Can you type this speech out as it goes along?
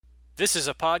This is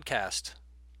a podcast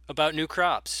about new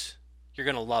crops. You're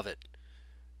going to love it.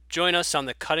 Join us on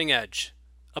The Cutting Edge,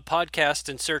 a podcast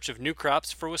in search of new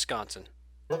crops for Wisconsin.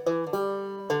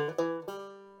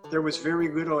 There was very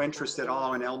little interest at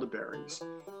all in elderberries.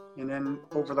 And then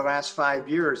over the last 5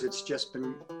 years, it's just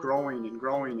been growing and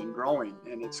growing and growing.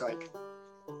 And it's like,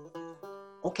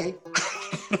 okay.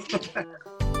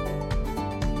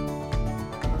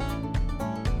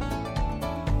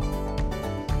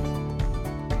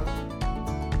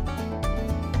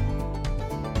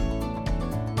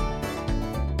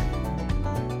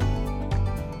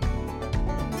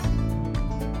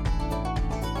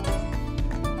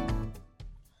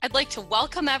 I'd like to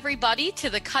welcome everybody to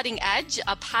The Cutting Edge,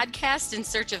 a podcast in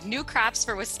search of new crops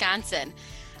for Wisconsin.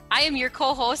 I am your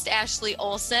co-host, Ashley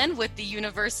Olson, with the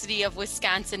University of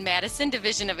Wisconsin-Madison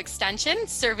Division of Extension,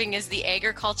 serving as the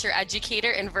agriculture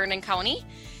educator in Vernon County.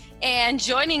 And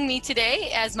joining me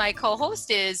today as my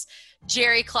co-host is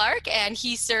Jerry Clark, and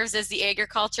he serves as the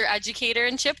agriculture educator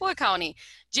in Chippewa County.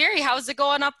 Jerry, how's it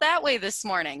going up that way this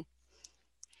morning?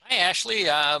 Hi, Ashley.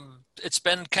 It's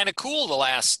been kind of cool the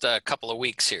last couple of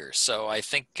weeks here. So I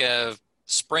think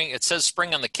spring, it says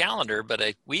spring on the calendar, but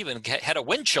we even had a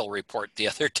wind chill report the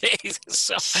other day.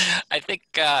 So I think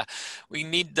we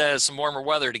need some warmer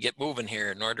weather to get moving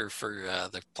here in order for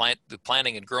the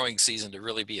planting and growing season to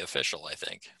really be official, I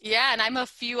think. Yeah, and I'm a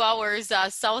few hours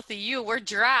south of you. We're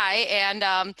dry,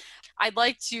 and I'd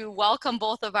like to welcome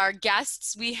both of our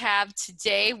guests we have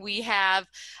today. We have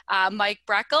Mike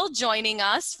Breckel joining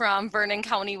us from Vernon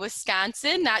County,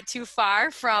 Wisconsin, not too far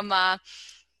from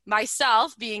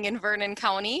myself being in Vernon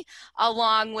County,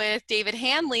 along with David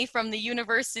Hanley from the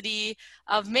University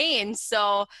of Maine.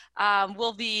 So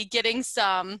we'll be getting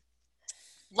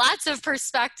lots of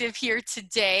perspective here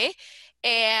today.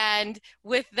 And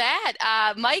with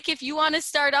that, Mike, if you want to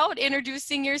start out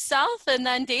introducing yourself, and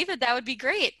then David, that would be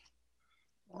great.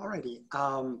 Alrighty.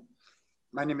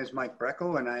 My name is Mike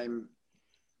Breckel, and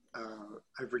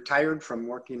I've retired from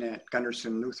working at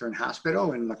Gunderson Lutheran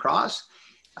Hospital in La Crosse.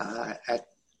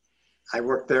 I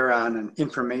worked there on an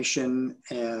information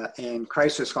and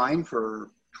crisis line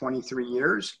for 23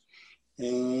 years.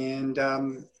 And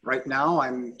right now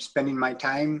I'm spending my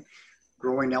time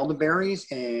growing elderberries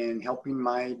and helping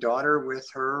my daughter with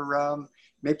her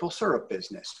maple syrup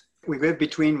business. We live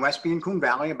between Westby and Coon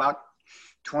Valley, about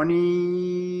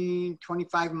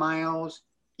 25 miles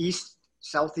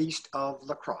southeast of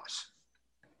La Crosse.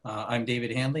 I'm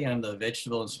David Hanley. I'm the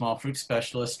vegetable and small fruit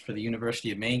specialist for the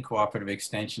University of Maine Cooperative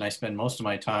Extension. I spend most of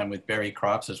my time with berry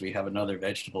crops, as we have another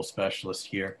vegetable specialist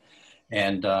here.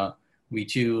 And we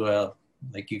too,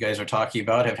 like you guys are talking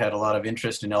about, have had a lot of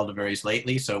interest in elderberries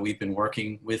lately. So we've been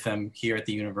working with them here at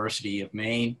the University of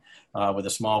Maine with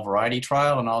a small variety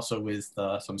trial, and also with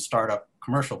some startup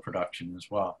commercial production as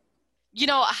well. You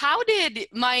know,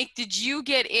 Mike, did you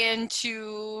get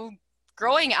into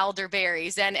growing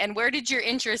elderberries, and where did your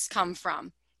interest come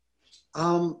from?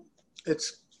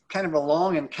 It's kind of a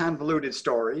long and convoluted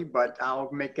story, but I'll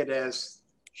make it as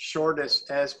short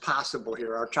as possible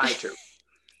here. I'll try to.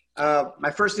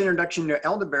 My first introduction to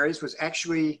elderberries was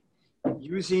actually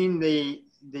using the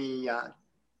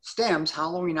stems,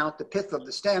 hollowing out the pith of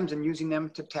the stems and using them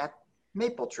to tap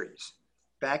maple trees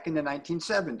back in the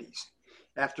 1970s.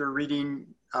 After reading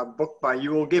a book by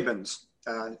Ewell Gibbons,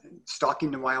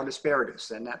 Stalking the Wild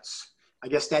Asparagus, and I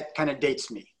guess that kind of dates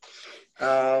me.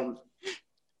 After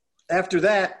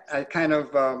that, I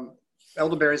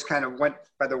elderberries kind of went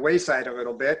by the wayside a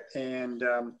little bit, and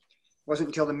it wasn't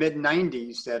until the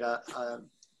mid-90s that a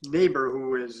neighbor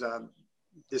who is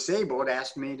disabled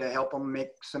asked me to help him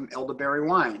make some elderberry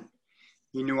wine.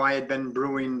 He knew I had been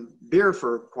brewing beer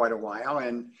for quite a while,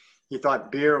 and he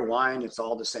thought beer, wine, it's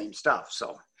all the same stuff.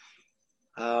 So,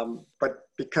 but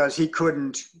because he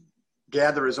couldn't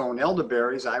gather his own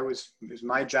elderberries, it was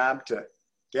my job to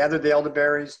gather the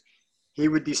elderberries. He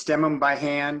would destem them by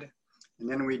hand, and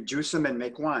then we'd juice them and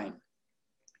make wine.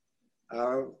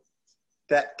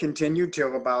 That continued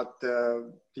till about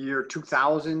the year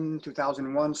 2000,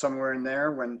 2001, somewhere in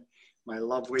there, when my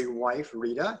lovely wife,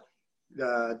 Rita,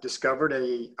 discovered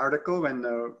an article in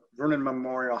the Vernon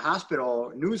Memorial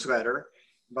Hospital newsletter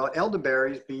about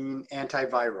elderberries being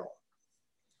antiviral.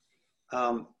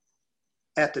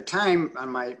 At the time, on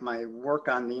my work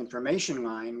on the information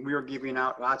line, we were giving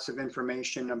out lots of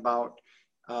information about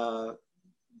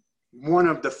one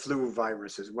of the flu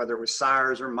viruses, whether it was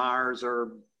SARS or MARS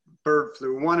or bird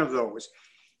flu, one of those,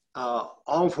 all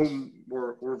of whom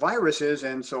were viruses.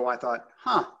 And so I thought,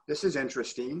 this is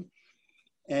interesting.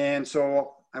 And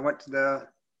so I went to the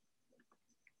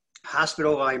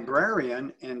hospital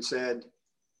librarian and said,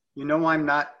 you know, I'm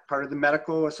not part of the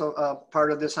medical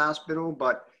part of this hospital,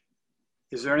 but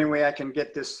is there any way I can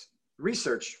get this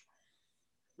research?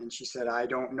 And she said, I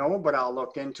don't know, but I'll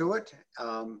look into it.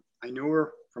 I knew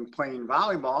her from playing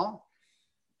volleyball.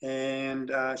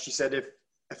 And she said,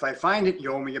 if I find it,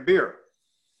 you owe me a beer.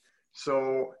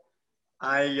 So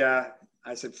I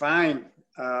said, fine.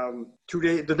 2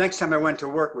 days, the next time I went to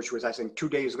work, which was, I think, 2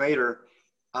 days later,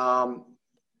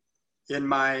 in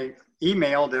my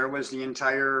email, there was the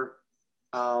entire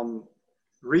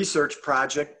research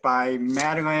project by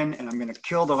Madeline, and I'm going to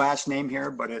kill the last name here,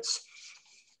 but it's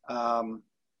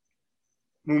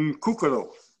Mumkukulu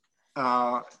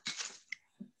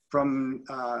from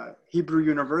Hebrew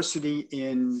University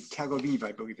in Tel Aviv,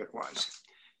 I believe it was.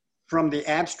 From the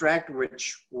abstract,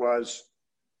 which was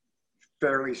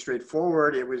fairly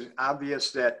straightforward, it was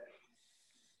obvious that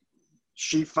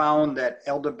she found that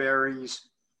elderberries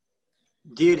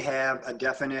did have a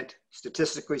definite,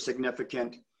 statistically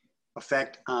significant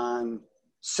effect on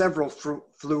several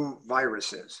flu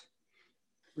viruses.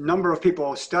 Number of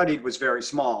people studied was very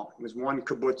small. It was one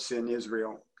kibbutz in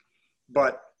Israel,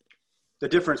 but the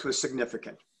difference was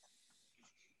significant.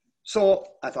 So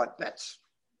I thought,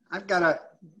 I've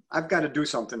got to do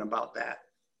something about that.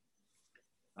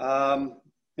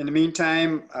 In the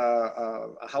meantime,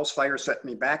 a house fire set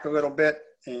me back a little bit,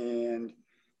 and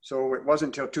so it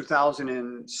wasn't until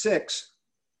 2006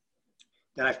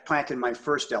 that I planted my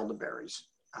first elderberries.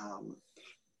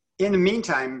 In the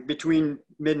meantime, between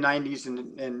mid-90s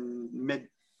and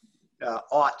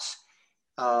mid-aughts,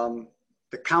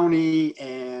 the county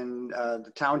and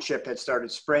the township had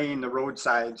started spraying the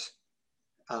roadsides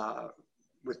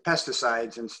with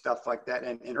pesticides and stuff like that,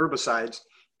 and herbicides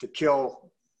to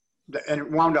kill, and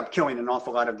it wound up killing an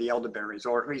awful lot of the elderberries,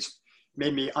 or at least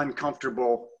made me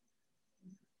uncomfortable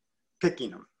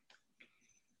picking them.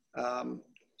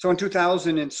 So in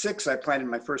 2006, I planted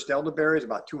my first elderberries,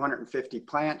 about 250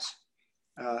 plants,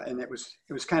 and it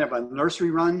was kind of a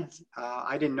nursery run.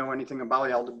 I didn't know anything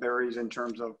about elderberries in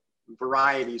terms of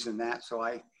varieties and that, so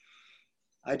I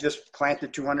just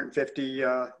planted 250.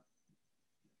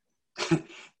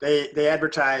 They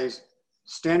advertised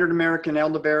standard American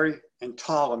elderberry and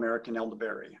tall American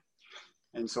elderberry,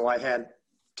 and so I had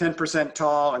 10%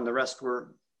 tall, and the rest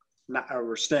were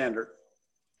standard.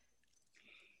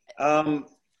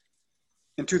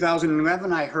 In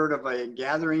 2011, I heard of a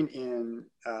gathering in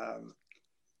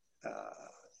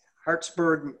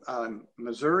Hartsburg,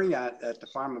 Missouri, at the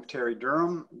farm of Terry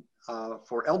Durham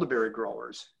for elderberry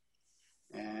growers,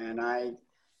 and I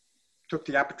took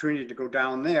the opportunity to go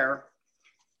down there,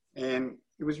 and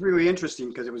it was really interesting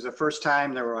because it was the first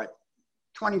time there were like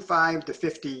 25 to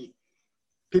 50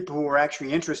 people who were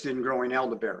actually interested in growing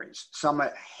elderberries. Some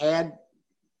had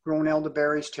grown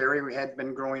elderberries. Terry had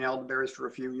been growing elderberries for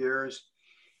a few years,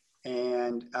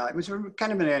 and it was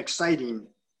kind of an exciting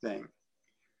thing.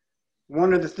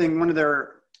 One of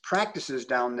their practices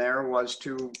down there was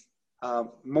to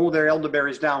mow their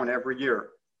elderberries down every year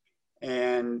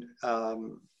and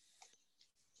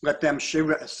let them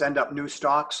send up new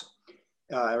stalks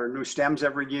or new stems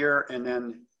every year, and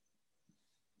then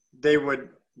they would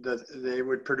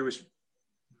produce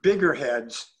bigger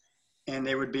heads, and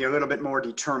they would be a little bit more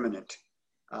determinate.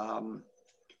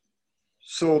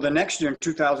 So the next year, in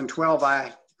 2012,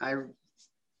 I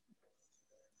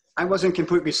wasn't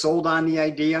completely sold on the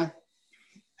idea.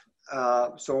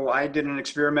 So I did an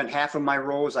experiment. Half of my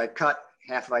rows I cut,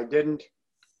 half I didn't.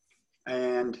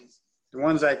 And the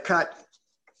ones I cut,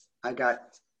 I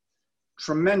got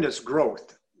tremendous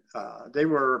growth. They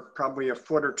were probably a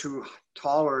foot or two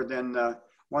taller than the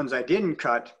ones I didn't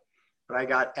cut, but I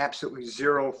got absolutely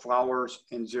zero flowers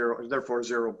and therefore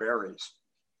zero berries.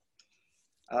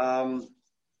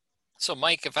 So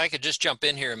Mike, if I could just jump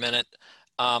in here a minute,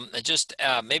 and just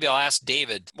maybe I'll ask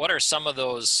David, what are some of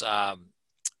those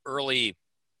early,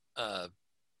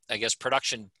 I guess,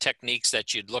 production techniques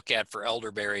that you'd look at for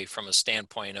elderberry from a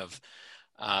standpoint of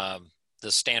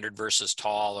the standard versus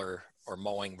tall, or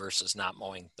mowing versus not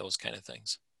mowing, those kind of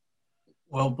things?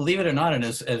 Well, believe it or not, and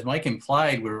as Mike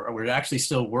implied, we're actually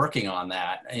still working on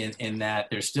that, in that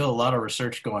there's still a lot of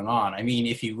research going on. I mean,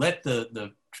 if you let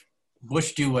the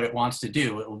bush do what it wants to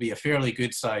do, it will be a fairly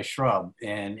good sized shrub,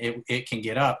 and it can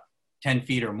get up 10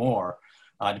 feet or more,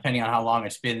 depending on how long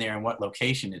it's been there and what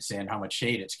location it's in, how much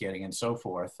shade it's getting, and so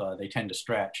forth. They tend to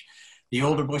stretch. The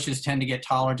older bushes tend to get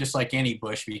taller, just like any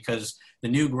bush, because the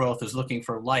new growth is looking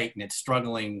for light and it's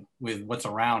struggling with what's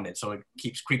around it. So it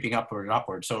keeps creeping upward and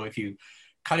upward. So if you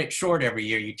cut it short every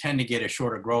year, you tend to get a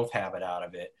shorter growth habit out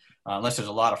of it, unless there's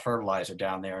a lot of fertilizer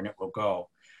down there, and it will go.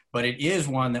 but it is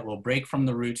one that will break from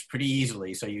the roots pretty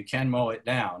easily, so you can mow it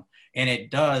down. And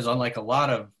it does, unlike a lot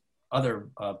of other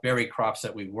berry crops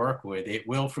that we work with, it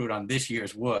will fruit on this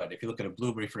year's wood. If you look at a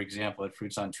blueberry, for example, it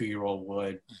fruits on 2-year-old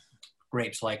wood,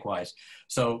 grapes likewise.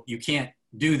 So you can't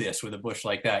do this with a bush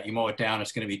like that. You mow it down,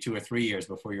 it's going to be 2 or 3 years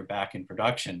before you're back in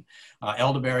production.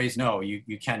 Elderberries, no,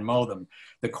 you can mow them.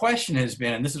 The question has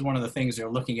been, and this is one of the things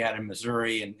they're looking at in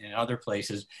Missouri and other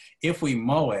places, if we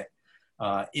mow it,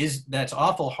 that's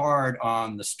awful hard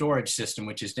on the storage system,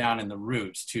 which is down in the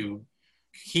roots, to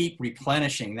keep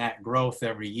replenishing that growth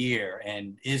every year.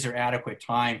 And is there adequate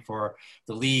time for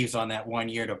the leaves on that 1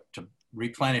 year to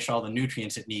replenish all the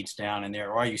nutrients it needs down in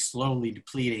there? Or are you slowly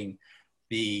depleting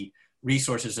the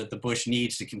resources that the bush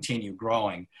needs to continue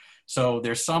growing? So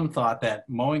there's some thought that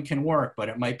mowing can work, but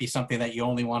it might be something that you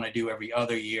only want to do every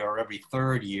other year or every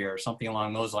third year, or something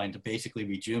along those lines, to basically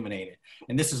rejuvenate it.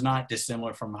 And this is not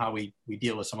dissimilar from how we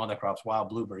deal with some other crops, wild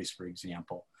blueberries, for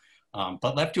example.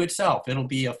 But left to itself, it'll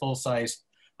be a full-size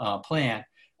plant.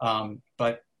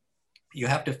 But you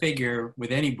have to figure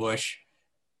with any bush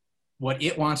what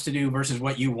it wants to do versus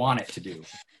what you want it to do,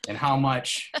 and how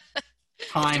much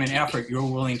time and effort you're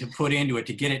willing to put into it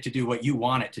to get it to do what you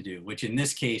want it to do, which in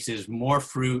this case is more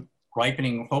fruit,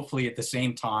 ripening hopefully at the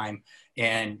same time,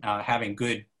 and having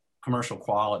good commercial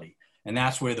quality. And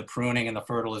that's where the pruning and the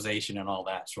fertilization and all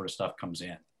that sort of stuff comes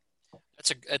in.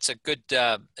 That's a good,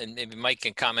 and maybe Mike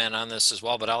can comment on this as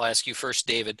well, but I'll ask you first,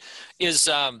 David, is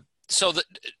so that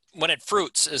when it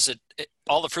fruits, is it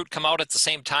all the fruit come out at the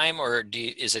same time, or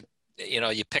is it,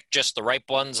 you pick just the ripe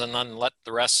ones and then let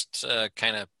the rest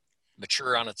kind of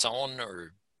mature on its own?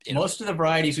 Or most of the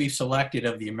varieties we've selected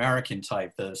of the American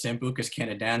type, the Sambucus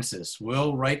canadensis,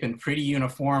 will ripen pretty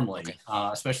uniformly, okay.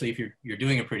 Especially if you're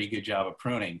doing a pretty good job of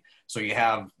pruning. So you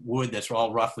have wood that's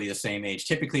all roughly the same age.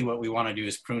 Typically what we want to do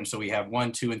is prune so we have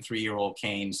 1, 2, and 3-year-old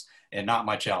canes and not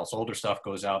much else. Older stuff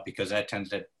goes out because that tends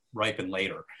to ripen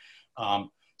later.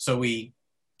 So we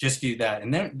just do that.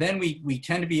 And then we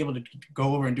tend to be able to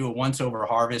go over and do a once-over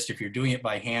harvest. If you're doing it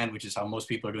by hand, which is how most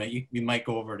people are doing it, you might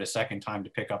go over it a second time to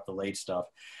pick up the late stuff.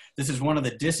 This is one of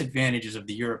the disadvantages of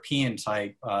the European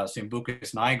type,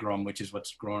 Sambucus nigrum, which is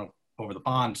what's grown over the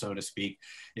pond, so to speak,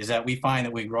 is that we find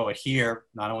that we grow it here,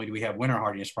 not only do we have winter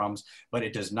hardiness problems, but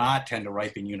it does not tend to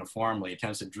ripen uniformly. It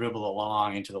tends to dribble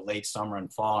along into the late summer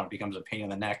and fall, and it becomes a pain in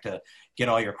the neck to get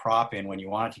all your crop in when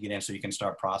you want it to get in so you can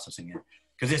start processing it.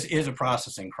 Because this is a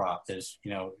processing crop. There's,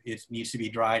 it needs to be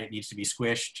dried, it needs to be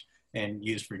squished and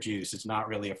used for juice. It's not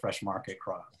really a fresh market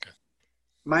crop. Okay.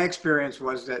 My experience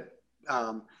was that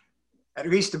at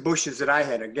least the bushes that I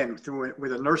had, again,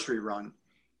 with a nursery run,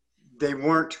 they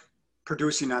weren't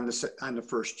producing on the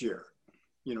first year.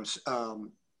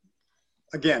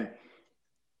 Again,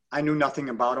 I knew nothing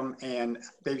about them, and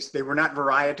they were not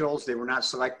varietals. They were not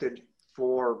selected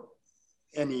for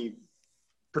any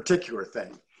particular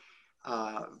thing.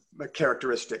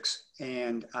 Characteristics,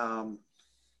 and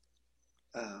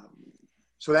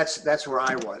so that's where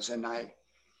I was, and I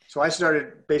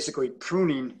started basically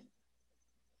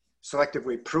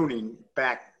selectively pruning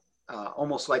back,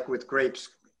 almost like with grapes,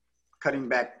 cutting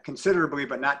back considerably,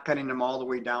 but not cutting them all the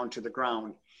way down to the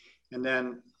ground. And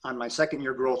then on my second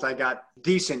year growth, I got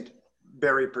decent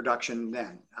berry production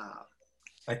then.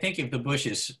 I think if the bush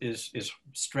is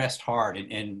stressed hard,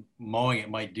 and mowing it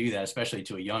might do that, especially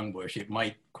to a young bush, it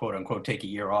might, quote unquote, take a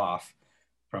year off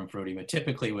from fruiting. But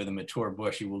typically with a mature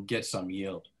bush, you will get some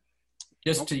yield.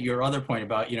 Just to your other point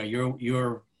about,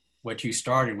 your what you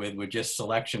started with were just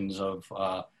selections of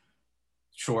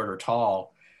short or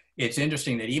tall. It's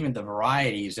interesting that even the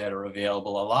varieties that are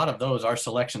available, a lot of those are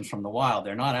selections from the wild.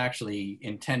 They're not actually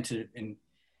intended and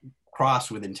crossed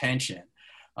with intention.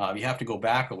 You have to go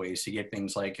back a ways to get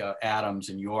things like Adams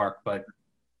and York, but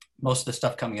most of the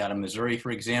stuff coming out of Missouri, for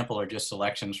example, are just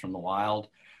selections from the wild.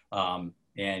 And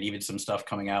even some stuff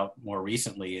coming out more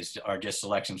recently are just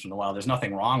selections from the wild. There's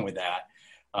nothing wrong with that,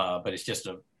 but it's just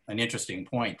an interesting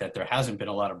point that there hasn't been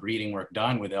a lot of breeding work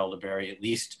done with elderberry, at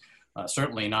least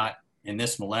certainly not in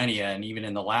this millennia, and even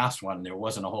in the last one, there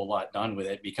wasn't a whole lot done with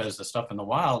it because the stuff in the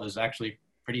wild is actually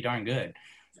pretty darn good.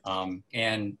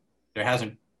 And there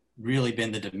hasn't really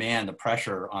been the demand, the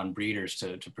pressure on breeders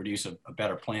to produce a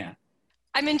better plant.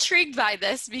 I'm intrigued by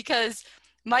this because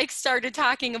Mike started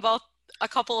talking about a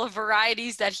couple of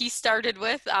varieties that he started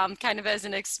with kind of as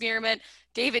an experiment.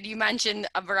 David, you mentioned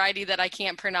a variety that I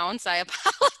can't pronounce. I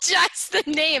apologize the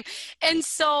name. And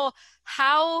so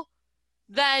how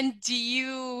then do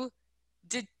you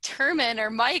determine, or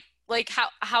Mike, like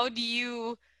how do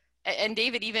you, and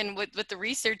David, even with the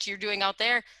research you're doing out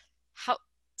there,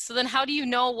 So then how do you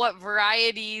know what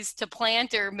varieties to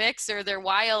plant or mix, or they're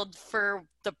wild for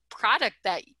the product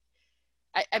that,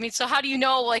 I mean, so how do you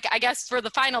know, like, I guess for the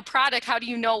final product, how do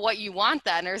you know what you want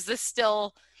then? Or is this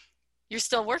still, you're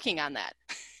still working on that?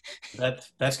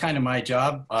 That's kind of my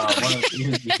job. One of the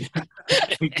reasons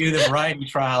we do the variety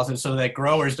trials is so that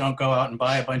growers don't go out and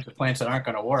buy a bunch of plants that aren't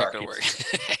going to work.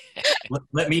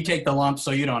 Let me take the lumps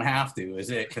so you don't have to, is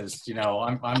it? Because, you know,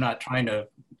 I'm not trying to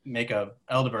make a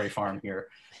elderberry farm here.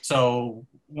 So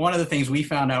one of the things we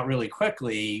found out really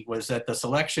quickly was that the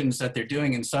selections that they're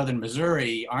doing in southern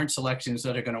Missouri aren't selections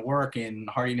that are going to work in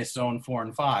hardiness zone 4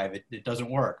 and 5. It doesn't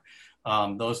work.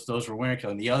 Those were winter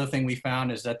killing. The other thing we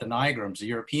found is that the nigrams, the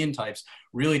European types,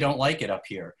 really don't like it up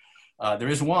here. There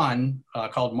is one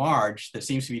called Marge that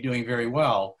seems to be doing very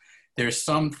well. There's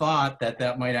some thought that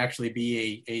that might actually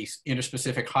be a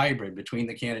interspecific hybrid between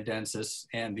the canadensis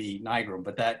and the nigrum,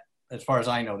 but that, as far as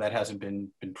I know, that hasn't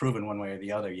been proven one way or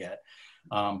the other yet.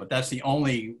 But that's the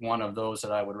only one of those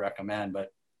that I would recommend.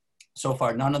 But so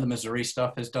far, none of the Missouri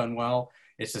stuff has done well.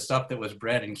 It's the stuff that was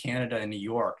bred in Canada and New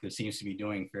York that seems to be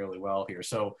doing fairly well here.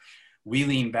 So we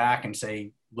lean back and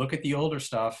say, look at the older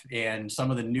stuff and some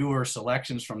of the newer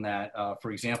selections from that.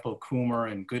 For example,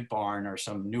 Coomer and Good Barn are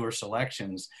some newer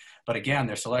selections, but again,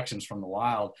 they're selections from the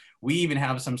wild. We even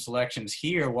have some selections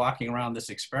here walking around this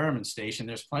experiment station.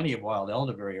 There's plenty of wild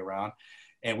elderberry around.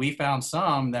 And we found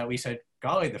some that we said,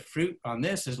 golly, the fruit on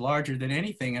this is larger than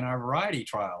anything in our variety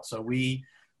trial. So we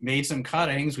made some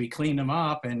cuttings, we cleaned them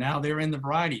up, and now they're in the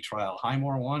variety trial,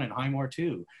 Highmore 1 and Highmore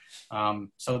 2.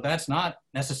 So that's not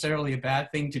necessarily a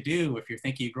bad thing to do if you're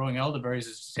thinking of growing elderberries,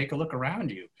 is to take a look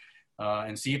around you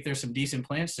and see if there's some decent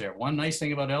plants there. One nice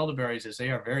thing about elderberries is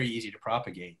they are very easy to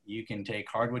propagate. You can take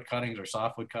hardwood cuttings or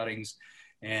softwood cuttings,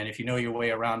 and if you know your way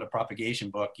around a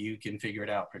propagation book, you can figure it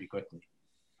out pretty quickly.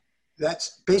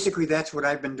 That's what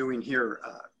I've been doing here,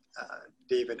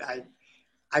 David.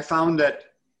 I found that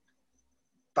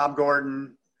Bob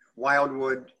Gordon,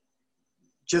 Wildwood,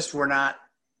 just were not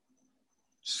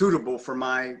suitable for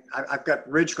my, I've got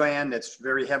ridgeland that's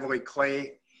very heavily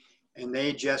clay, and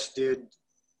they just did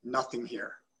nothing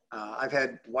here. I've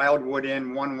had Wildwood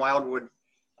in, one Wildwood,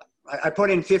 I put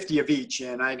in 50 of each,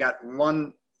 and I got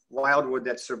one Wildwood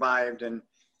that survived and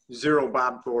 0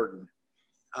 Bob Gordon.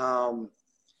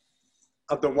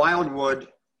 Of the Wildwood,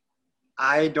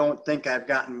 I don't think I've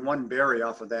gotten one berry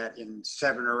off of that in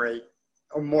 7 or 8,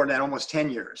 or more than that, almost 10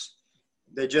 years.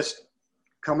 They just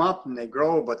come up and they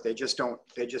grow, but they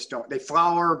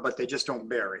flower, but they just don't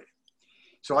berry.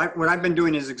 So what I've been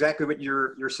doing is exactly what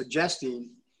you're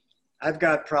suggesting. I've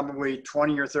got probably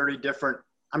 20 or 30 different,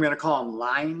 I'm going to call them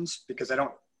lines, because I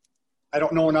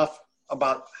don't know enough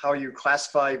about how you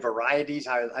classify varieties,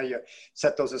 how you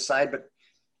set those aside, but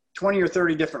 20 or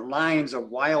 30 different lines of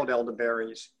wild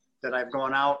elderberries that I've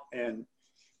gone out and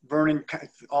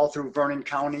all through Vernon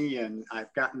County, and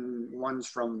I've gotten ones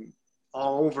from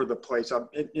all over the place up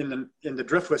in the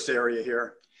driftless area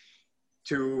here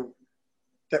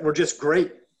that were just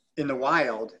great in the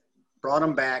wild, brought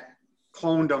them back,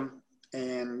 cloned them,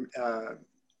 and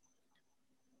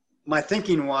my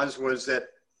thinking was that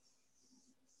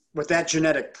with that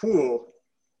genetic pool,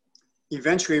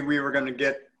 eventually we were going to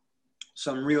get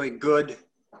some really good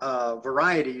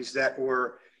varieties that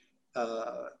were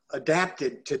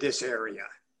adapted to this area.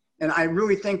 And I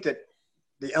really think that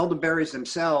the elderberries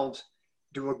themselves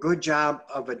do a good job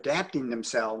of adapting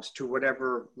themselves to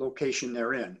whatever location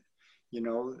they're in, you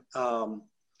know.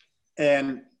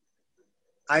 And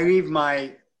I leave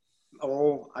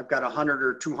I've got 100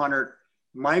 or 200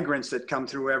 migrants that come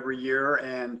through every year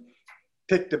and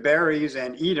pick the berries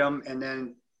and eat them, and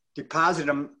then deposit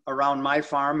them around my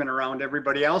farm and around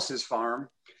everybody else's farm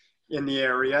in the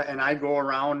area. And I go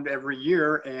around every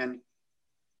year and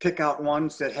pick out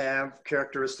ones that have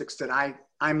characteristics that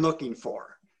I'm looking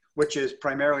for, which is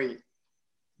primarily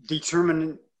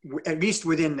determinant, at least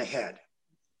within the head.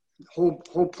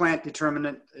 Whole plant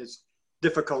determinant is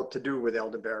difficult to do with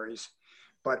elderberries,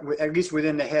 but at least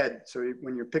within the head. So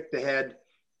when you pick the head,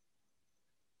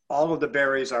 all of the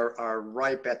berries are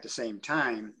ripe at the same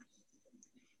time.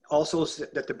 Also,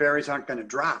 that the berries aren't going to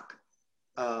drop.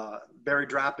 Berry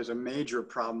drop is a major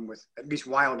problem with at least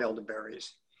wild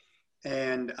elderberries.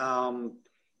 And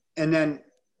then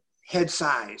head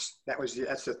size,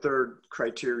 that's the third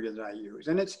criteria that I use.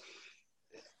 And it's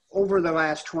over the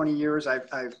last 20 years, I've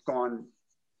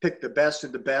picked the best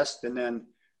of the best, and then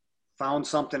found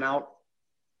something out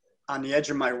on the edge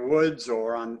of my woods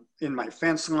or in my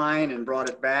fence line and brought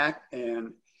it back.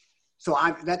 And so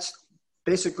that's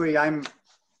basically, I'm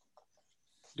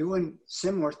doing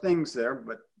similar things there,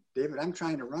 but David, I'm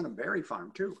trying to run a berry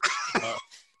farm too.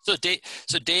 So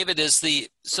David, the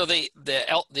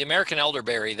American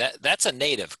elderberry, that's a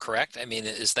native, correct? I mean,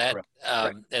 is that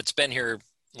it's been here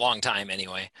a long time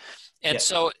anyway. And Yes.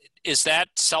 so is that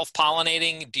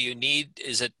self-pollinating?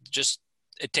 Is it just,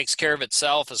 it takes care of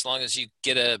itself as long as you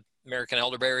get a American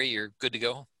elderberry, you're good to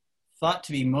go? Thought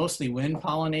to be mostly wind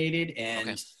pollinated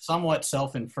and somewhat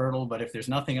self-infertile, but if there's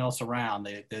nothing else around,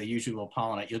 they usually will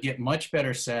pollinate. You'll get much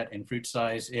better set in fruit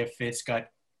size if it's got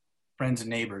friends and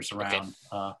neighbors around,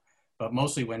 but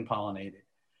mostly wind pollinated.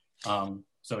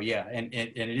 So yeah, and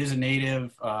it is a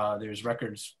native. There's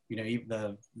records, even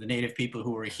the native people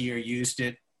who were here used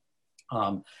it.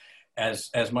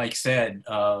 As Mike said,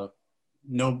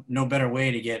 no better way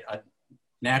to get a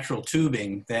natural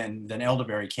tubing than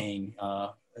elderberry cane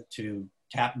to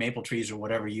tap maple trees or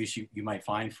whatever use you might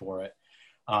find for it.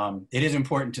 It is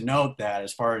important to note that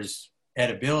as far as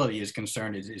edibility is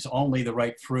concerned, it's only the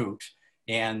ripe fruit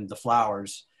and the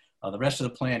flowers. The rest of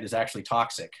the plant is actually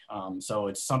toxic. So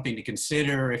it's something to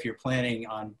consider if you're planning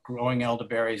on growing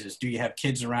elderberries is, do you have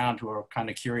kids around who are kind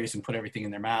of curious and put everything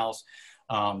in their mouths?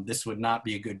 This would not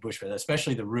be a good bush for that,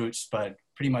 especially the roots, but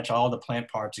pretty much all the plant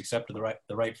parts except for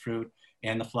the ripe fruit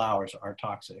and the flowers are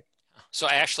toxic. So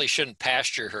Ashley shouldn't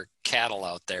pasture her cattle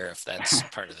out there if that's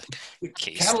part of the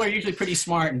case. Cattle are usually pretty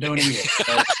smart and don't eat it.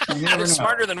 So you never know.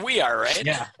 Smarter than we are, right?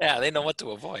 Yeah. Yeah, they know what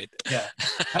to avoid. Yeah.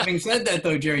 Having said that,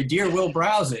 though, Jerry, deer will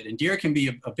browse it, and deer can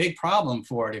be a big problem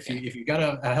for it. If you got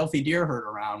a healthy deer herd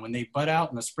around, when they bud out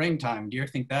in the springtime, deer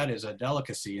think that is a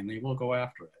delicacy, and they will go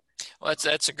after it. Well,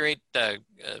 that's a great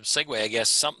segue, I guess.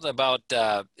 Something about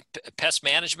pest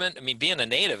management. I mean, being a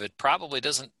native, it probably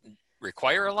doesn't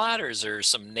require a lot, or is there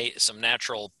some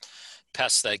natural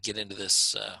pests that get into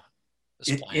this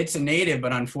plant? It's a native,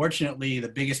 but unfortunately, the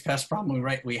biggest pest problem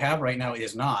we have right now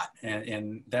is not,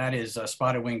 and that is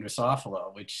spotted winged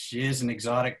Drosophila, which is an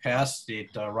exotic pest.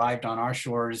 It arrived on our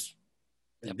shores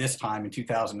this time in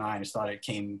 2009. I thought it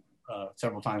came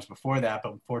several times before that,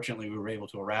 but unfortunately we were able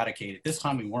to eradicate it. This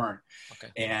time we weren't.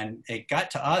 Okay. And it got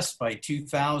to us by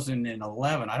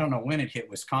 2011. I don't know when it hit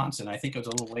Wisconsin. I think it was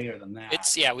a little later than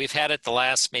that. We've had it the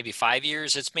last maybe 5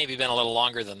 years. It's maybe been a little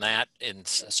longer than that in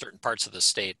certain parts of the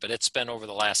state, but it's been over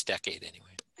the last decade anyway.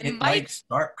 It likes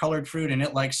dark colored fruit and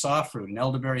it likes soft fruit, and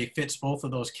elderberry fits both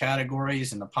of those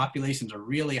categories, and the populations are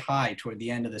really high toward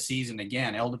the end of the season.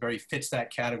 Again, elderberry fits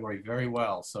that category very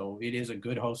well, so it is a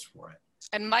good host for it.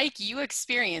 And Mike, you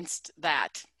experienced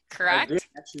that, correct? I did.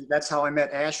 Actually, that's how I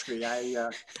met Ashley.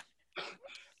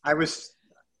 I was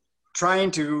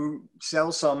trying to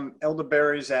sell some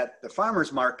elderberries at the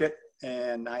farmer's market,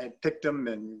 and I had picked them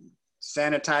and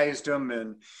sanitized them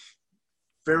and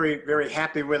very, very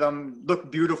happy with them.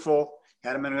 Looked beautiful,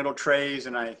 had them in little trays,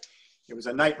 and it was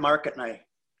a night market, and I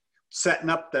setting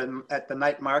up at the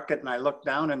night market, and I looked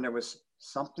down and there was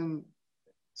something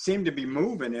seemed to be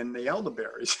moving in the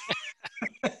elderberries.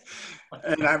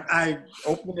 And I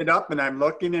opened it up and I'm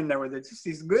looking, and there were just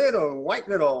these little white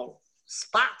little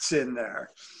spots in there.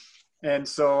 And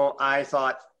so I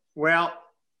thought, well,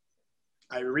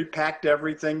 I repacked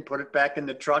everything, put it back in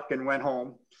the truck and went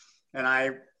home. And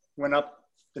I went up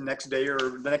the next day or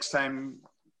the next time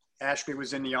Ashley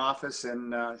was in the office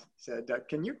and said,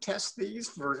 can you test these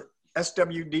for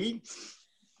SWD?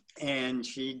 And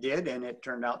she did, and it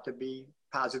turned out to be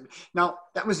positive. Now,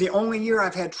 that was the only year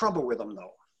I've had trouble with them,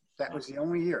 though. That was the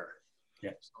only year.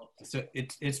 Yeah, so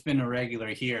it's been a regular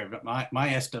here. But my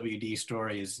SWD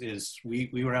story is we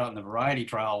were out in the variety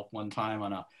trial one time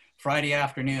on a Friday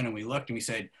afternoon, and we looked and we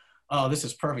said, oh, this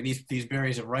is perfect. These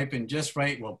berries have ripened just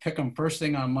right. We'll pick them first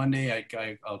thing on Monday.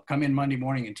 I'll come in Monday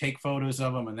morning and take photos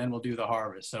of them, and then we'll do the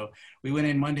harvest. So we went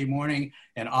in Monday morning,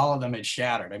 and all of them had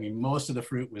shattered. I mean, most of the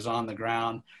fruit was on the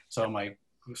ground. So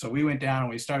we went down and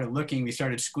we started looking. We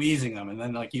started squeezing them, and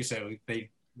then, like you said,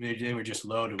 they were just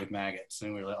loaded with maggots,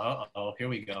 and we were like, oh, here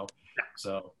we go.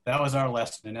 So that was our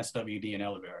lesson in SWD and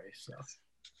elderberry.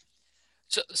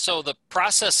 So the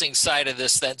processing side of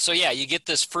this then, so yeah, you get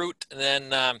this fruit, and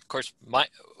then of course,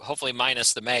 hopefully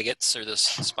minus the maggots or the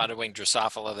spotted winged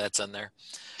Drosophila that's in there.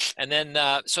 And then,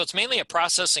 so it's mainly a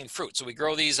processing fruit. So we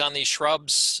grow these on these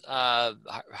shrubs,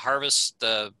 harvest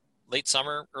late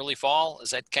summer, early fall.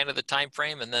 Is that kind of the time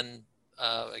frame? And then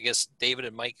I guess David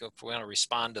and Mike, if we want to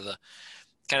respond to the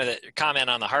comment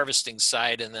on the harvesting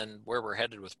side, and then where we're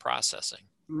headed with processing.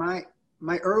 My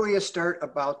earliest start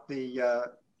about the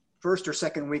first or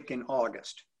second week in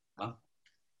August.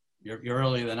 You're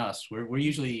earlier than us. We're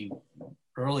usually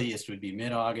earliest would be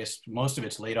mid-August. Most of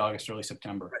it's late August, early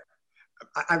September.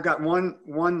 I've got one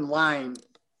line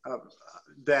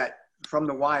that from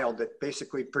the wild that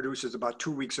basically produces about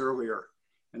 2 weeks earlier,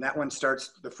 and that one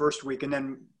starts the first week, and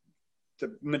then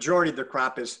the majority of the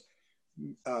crop is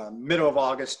middle of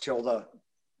August till the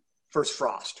first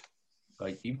frost.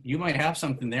 Like you might have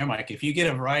something there, Mike. If you get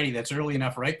a variety that's early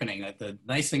enough ripening, the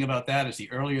nice thing about that is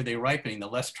the earlier they ripening, the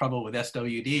less trouble with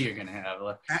SWD you're going to have.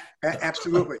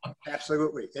 Absolutely,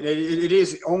 absolutely. And it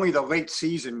is only the late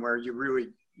season where you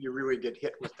really get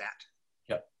hit with that.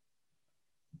 Yep.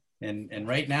 And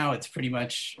right now it's pretty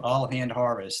much all hand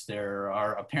harvest. There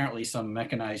are apparently some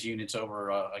mechanized units over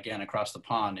again across the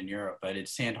pond in Europe, but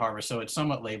it's hand harvest, so it's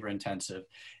somewhat labor intensive.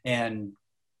 And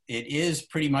it is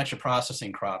pretty much a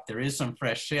processing crop. There is some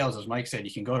fresh sales. As Mike said,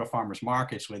 you can go to farmers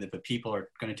markets with it, but people are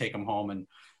going to take them home and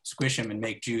squish them and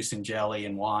make juice and jelly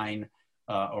and wine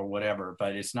or whatever,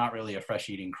 but it's not really a fresh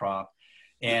eating crop.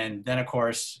 And then of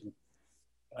course,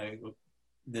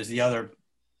 there's the other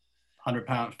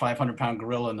 100-pound, 500-pound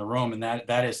gorilla in the room. And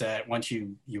that is that once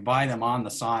you buy them on the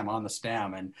cyme, on the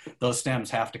stem, and those stems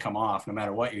have to come off no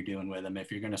matter what you're doing with them.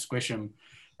 If you're going to squish them,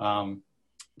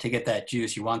 to get that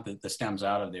juice, you want the stems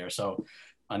out of there. So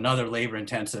another labor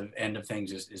intensive end of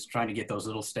things is trying to get those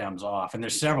little stems off. And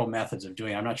there's several methods of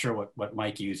doing it. I'm not sure what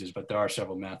Mike uses, but there are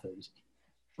several methods.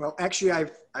 Well, actually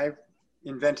I've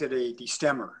invented a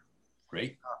destemmer.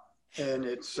 Great. And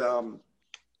it's,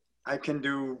 I can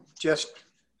do just,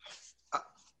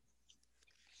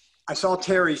 I saw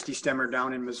Terry's destemmer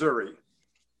down in Missouri,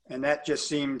 and that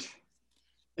just didn't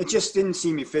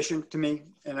seem efficient to me.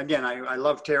 And again, I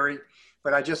love Terry,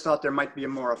 but I just thought there might be a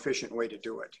more efficient way to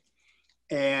do it.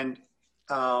 And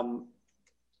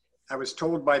I was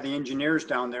told by the engineers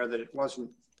down there that it wasn't,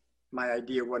 my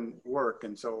idea wouldn't work.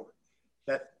 And so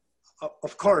that,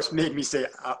 of course, made me say,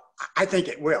 I think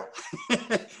it will.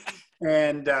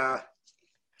 And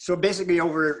so basically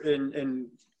over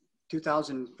in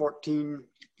 2014,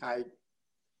 I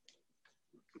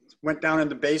went down in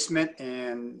the basement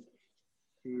and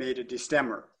made a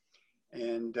destemmer.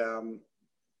 And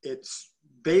it's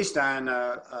based on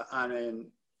a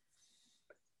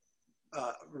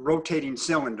rotating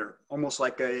cylinder, almost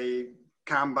like a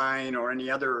combine or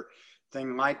any other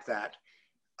thing like that.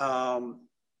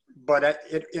 But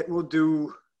it will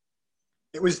do,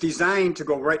 it was designed to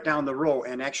go right down the row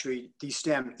and actually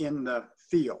destem in the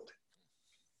field.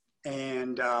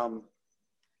 And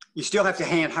you still have to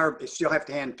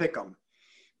hand pick them,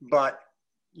 but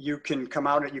you can come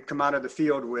out of the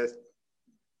field with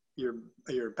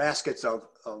your baskets of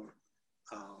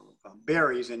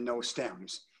berries and no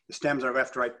stems. The stems are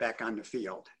left right back on the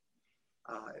field.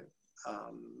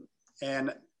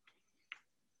 And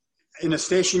in a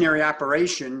stationary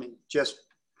operation, just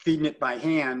feeding it by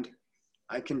hand,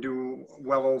 I can do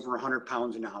well over 100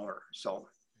 pounds an hour. So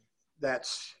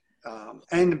that's,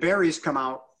 and the berries come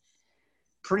out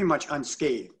pretty much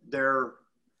unscathed. They're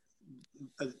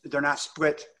not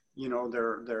split. You know,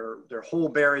 they're whole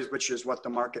berries, which is what the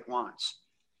market wants.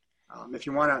 If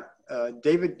you want to,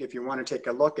 David, if you want to take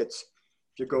a look, if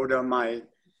you go to my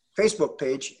Facebook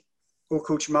page,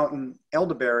 Okootch Mountain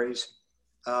Elderberries,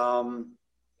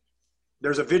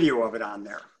 there's a video of it on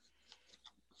there.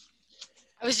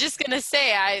 I was just going to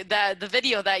say the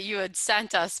video that you had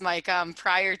sent us, Mike,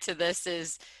 prior to this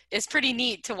is pretty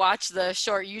neat to watch the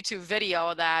short YouTube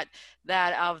video that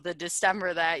of the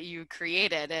destemmer that you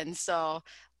created. And so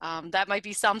that might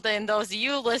be something those of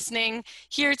you listening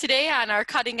here today on our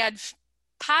Cutting Edge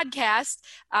podcast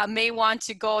may want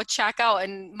to go check out.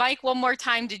 And Mike, one more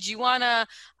time, did you want to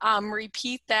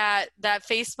repeat that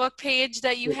Facebook page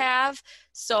that you have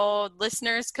so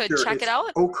listeners could check it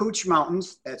out? Okootch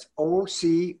Mountains, that's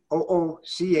OCOOCH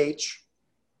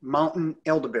Mountain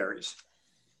Elderberries.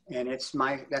 And that's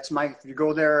my, if you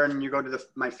go there and you go to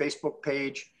my Facebook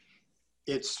page,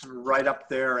 it's right up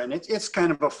there. And it's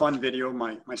kind of a fun video.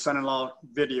 My son-in-law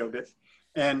videoed it.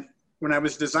 And when I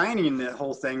was designing the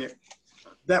whole thing,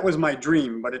 that was my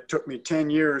dream, but it took me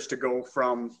 10 years to go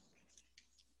from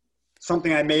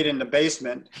something I made in the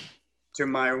basement to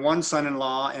my one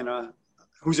son-in-law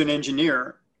who's an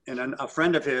engineer and a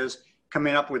friend of his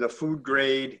coming up with a food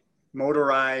grade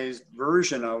motorized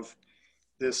version of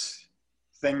this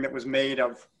thing that was made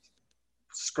of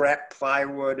scrap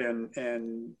plywood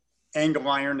and angle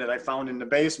iron that I found in the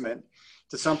basement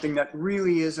to something that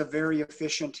really is a very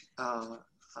efficient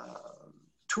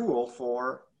tool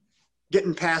for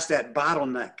getting past that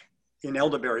bottleneck in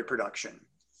elderberry production.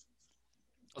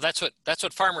 Well, that's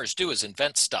what farmers do, is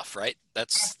invent stuff, right?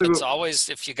 That's always,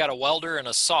 if you got a welder and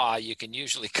a saw, you can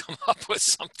usually come up with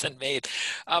something made.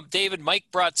 David, Mike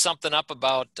brought something up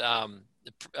about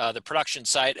the production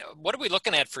side. What are we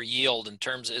looking at for yield in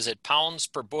terms, is it pounds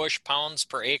per bush, pounds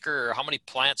per acre, or how many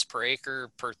plants per acre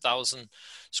per 1,000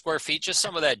 square feet? Just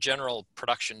some of that general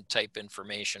production type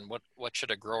information. What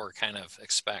should a grower kind of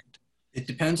expect? It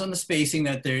depends on the spacing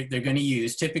that they're going to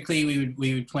use. Typically,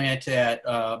 we would plant at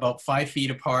about 5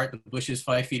 feet apart. The bushes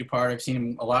 5 feet apart. I've seen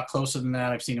them a lot closer than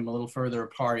that. I've seen them a little further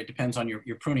apart. It depends on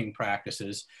your pruning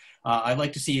practices. I'd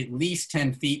like to see at least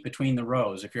 10 feet between the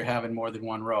rows if you're having more than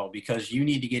one row, because you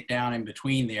need to get down in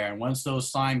between there. And once those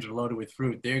cymes are loaded with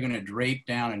fruit, they're going to drape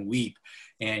down and weep.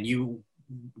 And you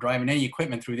driving any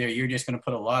equipment through there, you're just going to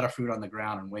put a lot of fruit on the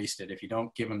ground and waste it if you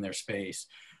don't give them their space.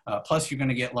 Plus, you're going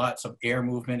to get lots of air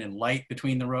movement and light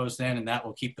between the rows then, and that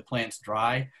will keep the plants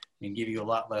dry and give you a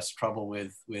lot less trouble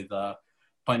with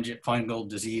fungal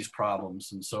disease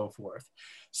problems and so forth.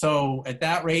 So at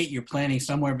that rate, you're planting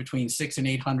somewhere between 600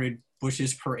 and 800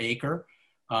 bushes per acre.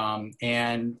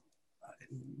 And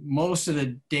most of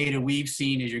the data we've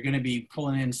seen is you're going to be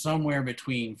pulling in somewhere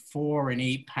between 4 and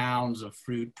 8 pounds of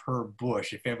fruit per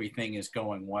bush if everything is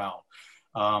going well.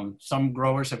 Some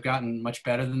growers have gotten much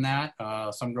better than that.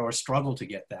 Some growers struggle to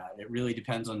get that. It really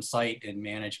depends on site and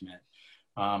management.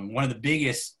 One of the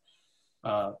biggest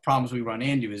problems we run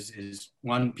into is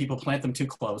one, people plant them too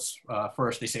close.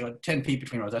 First, they say, 10 feet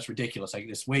between rows, that's ridiculous. Like,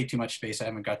 there's way too much space. I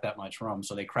haven't got that much room.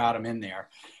 So they crowd them in there.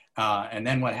 And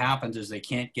then what happens is they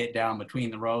can't get down between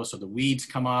the rows, so the weeds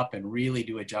come up and really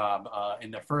do a job.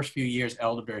 In the first few years,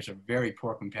 elderberries are very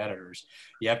poor competitors.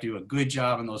 You have to do a good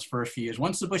job in those first few years.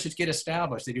 Once the bushes get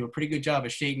established, they do a pretty good job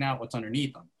of shaking out what's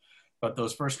underneath them. But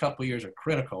those first couple of years are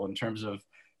critical in terms of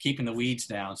keeping the weeds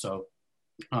down. So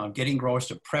getting growers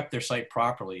to prep their site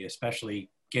properly, especially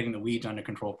getting the weeds under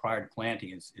control prior to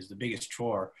planting, is the biggest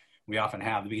chore we often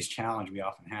have, the biggest challenge we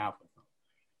often have with them.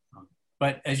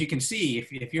 But as you can see,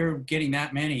 if you're getting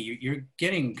that many, you're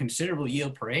getting considerable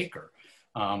yield per acre.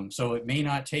 So it may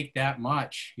not take that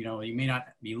much. You know, you may not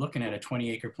be looking at a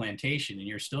 20-acre plantation, and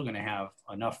you're still going to have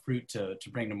enough fruit to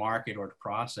bring to market or to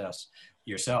process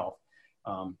yourself.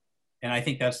 And I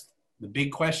think that's the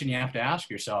big question you have to ask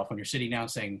yourself when you're sitting down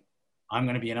saying, I'm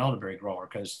going to be an elderberry grower,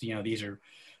 because, you know, these are,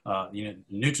 the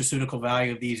nutraceutical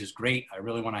value of these is great. I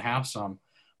really want to have some.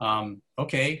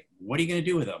 Okay, what are you going to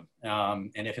do with them?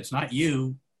 And if it's not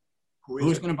you,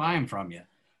 who's going to buy them from you?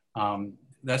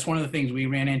 That's one of the things we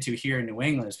ran into here in New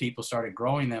England, is people started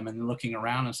growing them and looking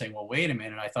around and saying, well, wait a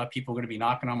minute, I thought people were going to be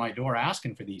knocking on my door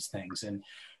asking for these things. And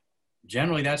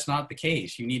generally that's not the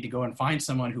case. You need to go and find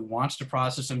someone who wants to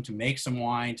process them, to make some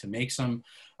wine, to make some,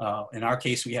 in our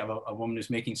case, we have a woman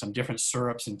who's making some different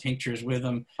syrups and tinctures with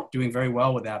them, doing very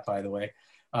well with that, by the way.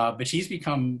 But she's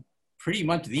become pretty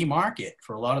much the market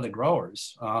for a lot of the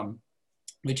growers,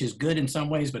 which is good in some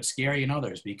ways, but scary in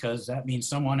others, because that means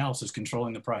someone else is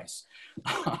controlling the price.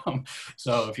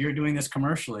 So if you're doing this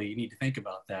commercially, you need to think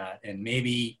about that. And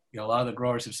maybe, you know, a lot of the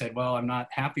growers have said, well, I'm not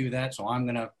happy with that, so I'm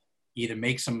going to either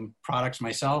make some products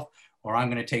myself, or I'm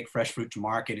going to take fresh fruit to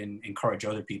market and encourage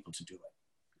other people to do it.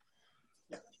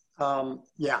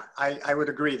 Yeah, I would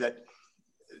agree that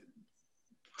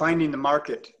finding the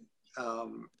market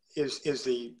is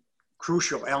the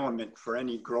crucial element for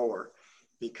any grower,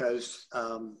 because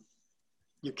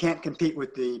you can't compete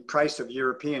with the price of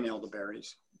European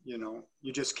elderberries. You know,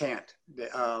 you just can't.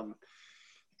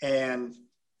 And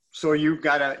so you've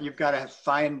got to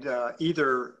find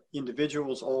either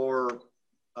individuals or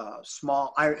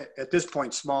at this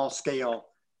point, small scale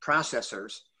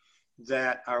processors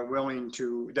that are willing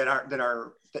to,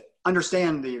 that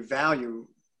understand the value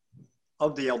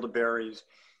of the elderberries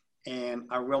and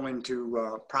are willing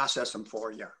to process them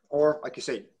for you. Or, like you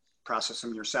say, process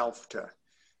them yourself to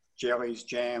jellies,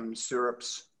 jams,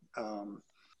 syrups,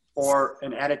 or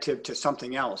an additive to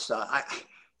something else.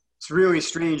 It's really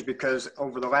strange, because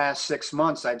over the last 6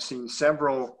 months, I've seen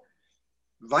several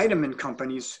vitamin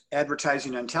companies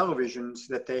advertising on televisions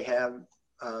that they have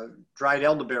dried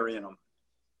elderberry in them.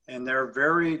 And they're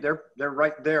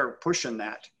right there pushing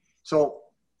that. So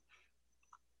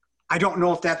I don't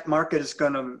know if that market is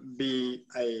going to be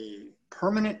a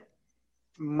permanent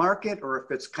market, or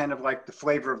if it's kind of like the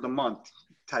flavor of the month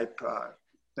type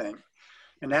thing.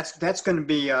 And that's going to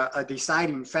be a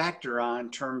deciding factor on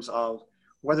terms of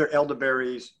whether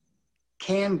elderberries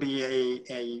can be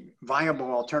a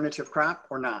viable alternative crop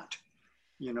or not.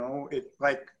 You know, it,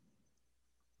 like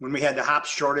when we had the hops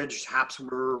shortage, hops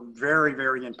were very,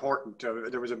 very important.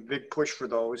 There was a big push for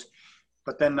those,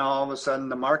 but then all of a sudden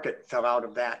the market fell out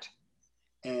of that.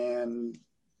 And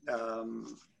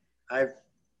I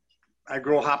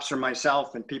grow hops for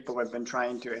myself, and people have been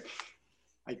trying to,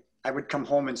 I would come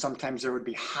home and sometimes there would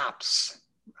be hops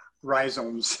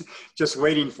rhizomes just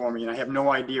waiting for me, and I have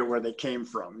no idea where they came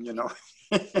from, you know.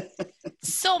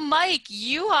 So Mike,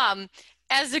 you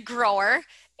as a grower,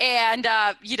 and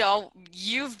you know,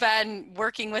 you've been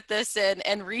working with this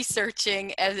and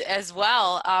researching as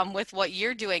well with what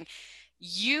you're doing.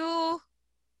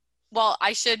 well,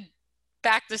 I should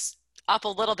back this up a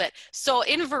little bit. So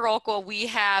in Viroqua, we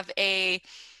have a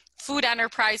food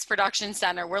enterprise production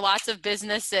center where lots of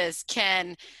businesses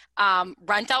can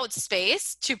rent out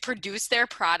space to produce their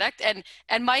product. And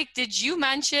Mike, did you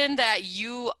mention that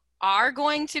you are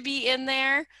going to be in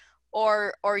there,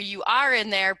 or you are in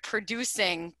there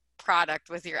producing product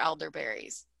with your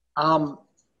elderberries?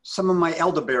 Some of my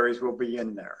elderberries will be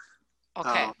in there.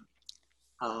 Okay.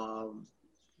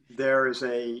 There is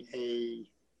I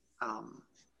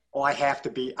have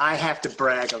to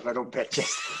brag a little bit.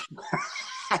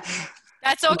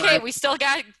 That's okay. We still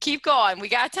got, keep going. We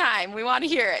got time. We want to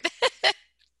hear it.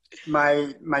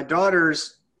 my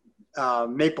daughter's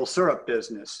maple syrup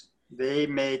business, they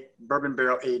make bourbon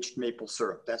barrel aged maple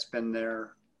syrup. That's been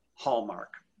their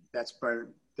hallmark.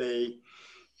 They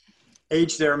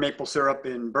age their maple syrup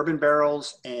in bourbon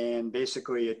barrels, and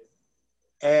basically it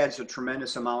adds a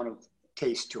tremendous amount of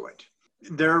taste to it.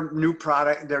 Their new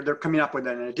product, they're coming up with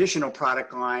an additional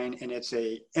product line, and it's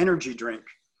a energy drink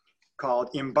called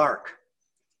Embark.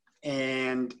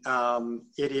 And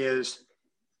it is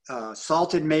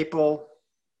salted maple,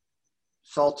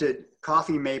 salted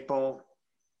coffee maple,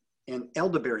 and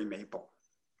elderberry maple.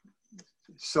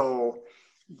 So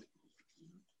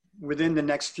within the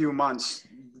next few months,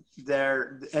 they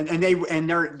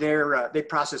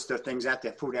process their things at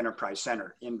the Food Enterprise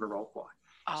Center in Viroqua.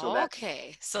 Oh,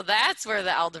 okay. So that's where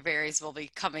the elderberries will be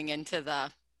coming into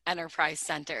the Enterprise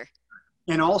Center.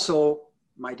 And also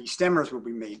my destemmers will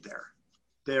be made there.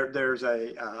 There's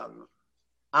a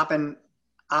Oppen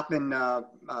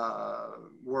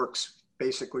Works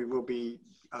basically will be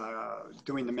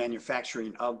doing the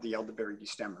manufacturing of the elderberry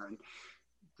destemmer. And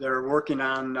they're working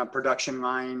on a production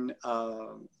line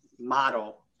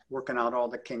model, working out all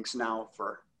the kinks now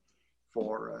for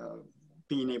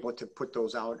being able to put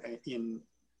those out in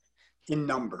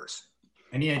numbers.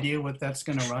 Any idea what that's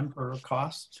going to run for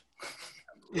cost?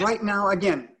 Right now,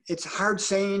 again, it's hard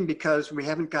saying because we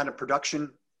haven't got a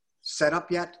production set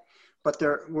up yet, but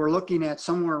we're looking at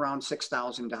somewhere around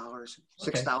 $6,000, $6,000,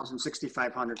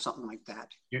 $6,500, something like that.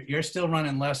 You're still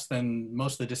running less than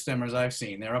most of the destemmers I've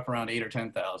seen. They're up around 8,000 or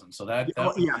 10,000. So that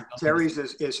yeah, Terry's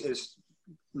is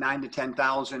 9,000 to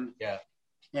 10,000. Yeah,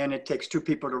 and it takes two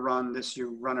people to run this.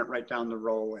 You run it right down the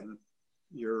row, and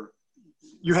you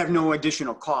have no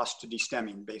additional cost to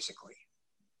destemming, basically.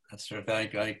 That's true.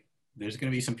 There's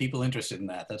going to be some people interested in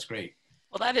that. That's great.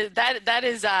 Well, that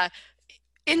is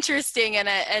interesting,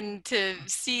 and to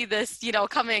see this,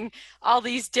 coming, all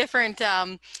these different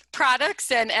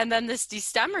products, and then this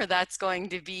destemmer that's going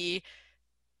to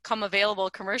become available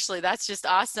commercially. That's just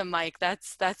awesome, Mike.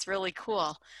 That's really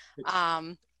cool.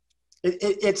 To me,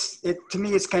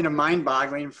 it's kind of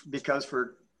mind-boggling because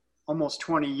for almost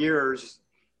 20 years,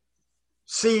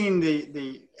 seeing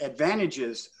the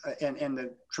advantages and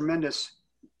the tremendous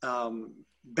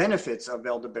benefits of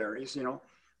elderberries,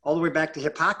 all the way back to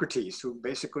Hippocrates, who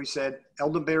basically said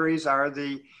elderberries are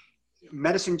the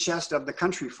medicine chest of the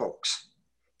country folks.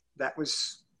 That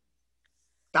was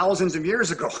thousands of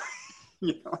years ago,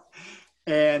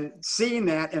 and seeing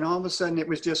that, and all of a sudden it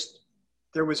was just,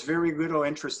 there was very little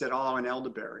interest at all in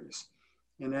elderberries.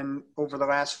 And then over the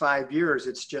last 5 years,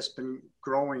 it's just been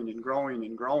growing and growing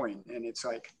and growing. And it's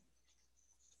like,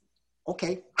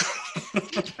 okay.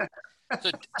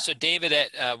 So David,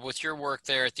 with your work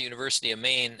there at the University of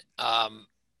Maine,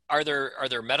 are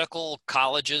there medical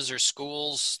colleges or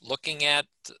schools looking at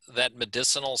that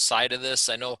medicinal side of this?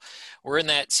 I know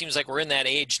seems like we're in that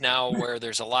age now where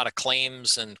there's a lot of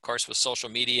claims, and of course with social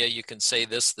media, you can say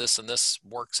this, and this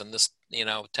works, and this,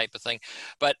 type of thing.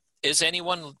 But is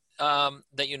anyone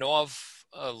that you know of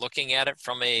looking at it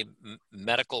from a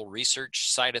medical research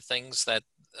side of things that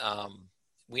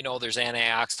we know there's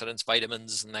antioxidants,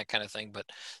 vitamins, and that kind of thing, but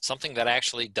something that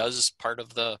actually does part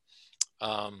of the,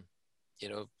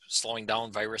 slowing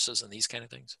down viruses and these kind of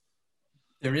things?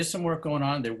 There is some work going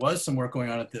on. There was some work going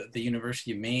on at the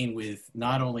University of Maine with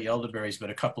not only elderberries, but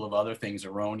a couple of other things,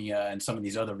 aronia and some of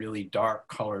these other really dark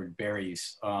colored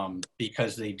berries,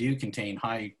 because they do contain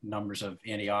high numbers of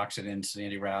antioxidants and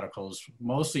anti-radicals,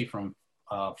 mostly from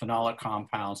phenolic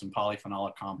compounds and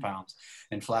polyphenolic compounds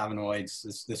and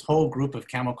flavonoids, this whole group of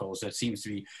chemicals that seems to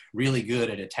be really good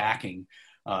at attacking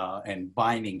and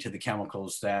binding to the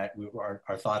chemicals that are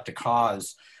thought to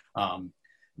cause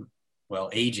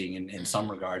aging in some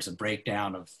regards, a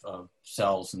breakdown of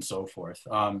cells and so forth.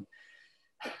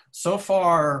 So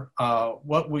far,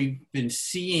 what we've been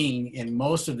seeing in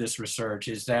most of this research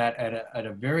is that at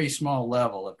a very small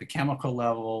level, at the chemical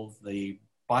level, the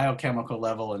biochemical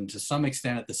level, and to some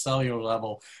extent at the cellular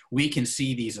level, we can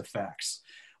see these effects.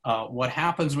 What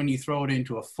happens when you throw it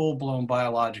into a full-blown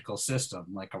biological system,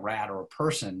 like a rat or a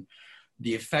person,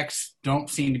 the effects don't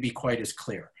seem to be quite as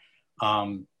clear.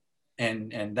 And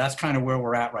that's kind of where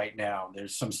we're at right now.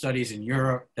 There's some studies in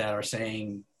Europe that are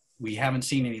saying we haven't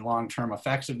seen any long-term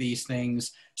effects of these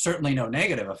things, certainly no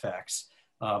negative effects,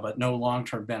 but no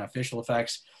long-term beneficial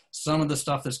effects. Some of the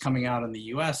stuff that's coming out in the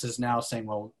US is now saying,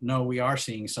 well, no, we are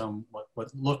seeing some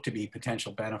what look to be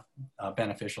potential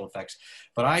beneficial effects.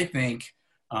 But I think,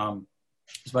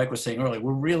 as Mike was saying earlier,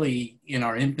 we're really in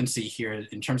our infancy here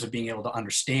in terms of being able to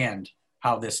understand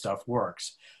how this stuff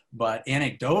works. But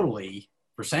anecdotally,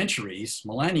 for centuries,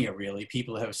 millennia really,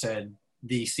 people have said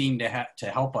these seem to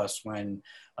help us when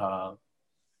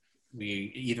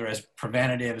we either as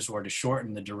preventatives or to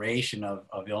shorten the duration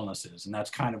of illnesses. And that's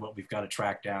kind of what we've got to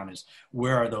track down, is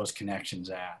where are those connections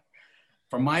at?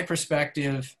 From my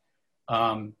perspective,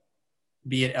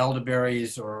 be it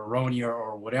elderberries or aronia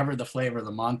or whatever the flavor of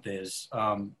the month is,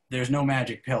 there's no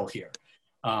magic pill here.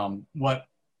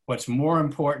 What's more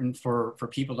important for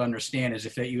people to understand is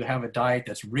if you have a diet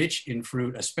that's rich in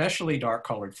fruit, especially dark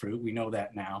colored fruit, we know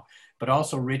that now, but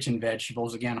also rich in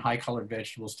vegetables. Again, high colored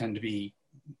vegetables tend to be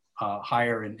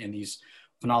higher in these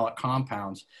phenolic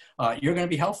compounds. You're going to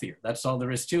be healthier. That's all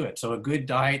there is to it. So a good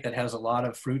diet that has a lot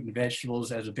of fruit and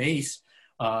vegetables as a base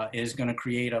is going to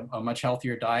create a much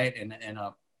healthier diet and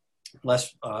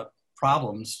less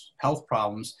health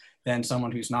problems than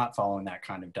someone who's not following that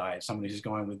kind of diet, someone who's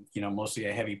going with, mostly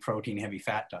a heavy protein, heavy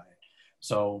fat diet.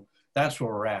 So that's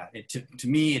where we're at. To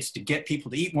me, it's to get people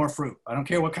to eat more fruit. I don't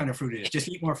care what kind of fruit it is, just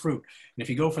eat more fruit. And if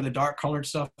you go for the dark colored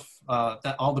stuff,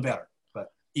 that all the better,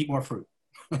 but eat more fruit.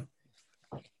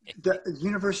 The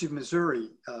University of Missouri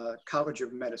College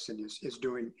of Medicine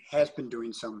has been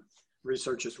doing some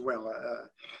research as well.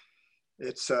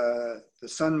 It's the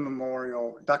Sun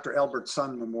Memorial, Dr. Albert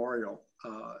Sun Memorial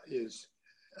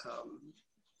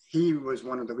he was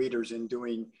one of the leaders in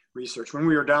doing research. When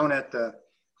we were down at the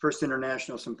first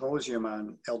international symposium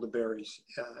on elderberries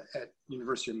at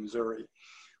University of Missouri,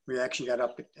 we actually got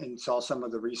up and saw some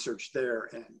of the research there.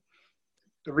 And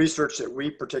the research that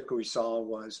we particularly saw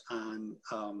was on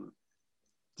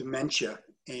dementia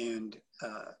and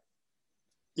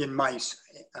in mice,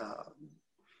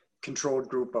 controlled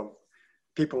group of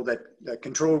people the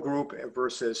control group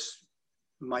versus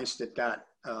mice that got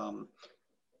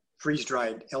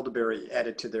freeze-dried elderberry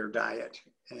added to their diet.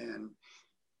 And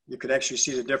you could actually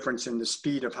see the difference in the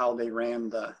speed of how they ran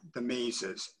the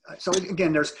mazes. So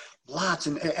again, there's lots,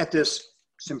 and at this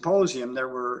symposium, there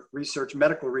were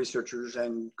medical researchers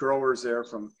and growers there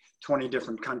from 20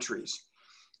 different countries.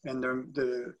 And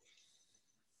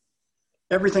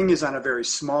everything is on a very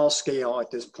small scale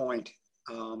at this point,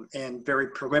 and very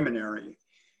preliminary.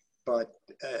 But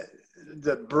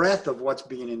the breadth of what's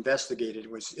being investigated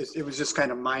was just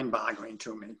kind of mind-boggling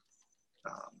to me.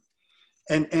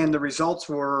 And the results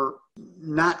were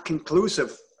not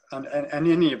conclusive on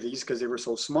any of these because they were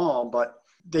so small, but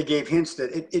they gave hints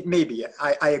that it may be.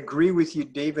 I agree with you,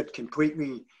 David,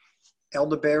 completely.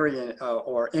 Elderberry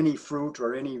or any fruit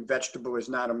or any vegetable is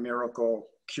not a miracle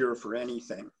cure for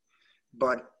anything,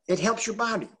 but it helps your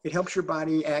body. It helps your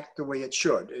body act the way it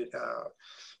should.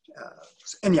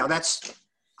 Anyhow,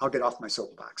 I'll get off my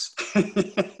soapbox.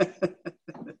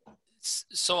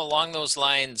 So along those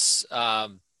lines,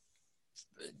 kind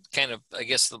of, I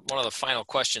guess one of the final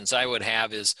questions I would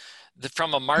have is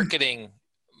from a marketing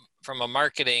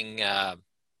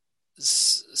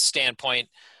standpoint,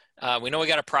 we know we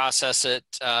got to process it.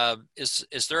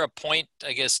 Is there a point,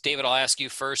 I guess, David, I'll ask you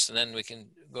first and then we can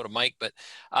go to Mike, but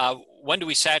when do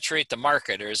we saturate the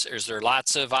market? Or is there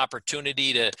lots of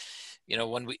opportunity to,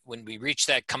 when we reach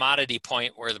that commodity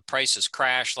point where the prices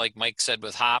crash, like Mike said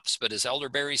with hops, but is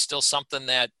elderberry still something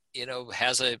that,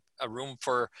 has a room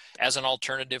for as an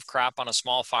alternative crop on a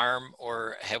small farm,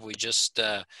 or have we just,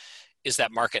 is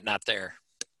that market not there?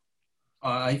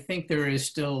 I think there is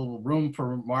still room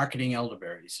for marketing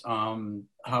elderberries.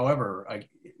 However,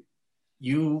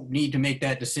 you need to make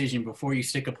that decision before you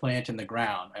stick a plant in the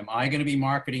ground. Am I going to be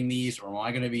marketing these, or am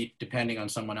I going to be depending on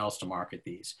someone else to market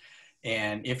these?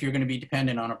 And if you're going to be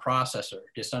dependent on a processor,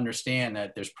 just understand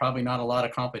that there's probably not a lot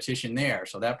of competition there.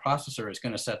 So that processor is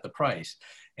going to set the price.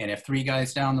 And if 3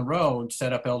 guys down the road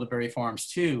set up elderberry farms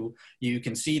too, you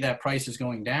can see that price is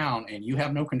going down and you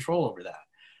have no control over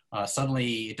that.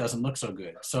 Suddenly it doesn't look so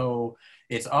good. So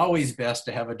it's always best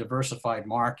to have a diversified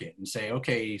market and say,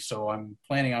 okay, so I'm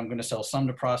going to sell some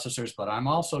to processors, but I'm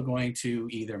also going to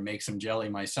either make some jelly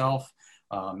myself,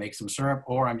 make some syrup,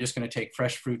 or I'm just going to take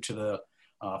fresh fruit to the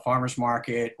farmer's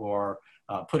market, or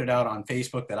put it out on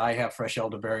Facebook that I have fresh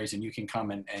elderberries and you can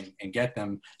come and get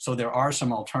them. So there are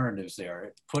some alternatives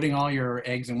there. Putting all your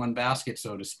eggs in one basket,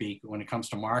 so to speak, when it comes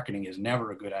to marketing is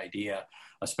never a good idea,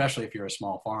 especially if you're a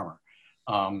small farmer.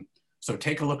 So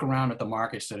take a look around at the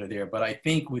markets that are there. But I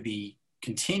think with the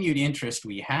continued interest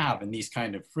we have in these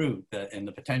kind of fruit and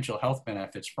the potential health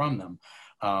benefits from them,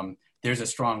 there's a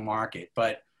strong market.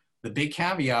 But the big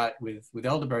caveat with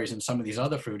elderberries and some of these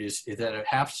other fruit is that it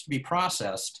has to be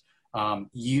processed.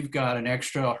 You've got an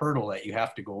extra hurdle that you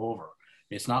have to go over.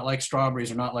 It's not like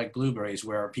strawberries or not like blueberries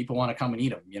where people want to come and eat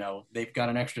them. You know, they've got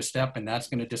an extra step, and that's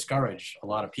going to discourage a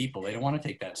lot of people. They don't want to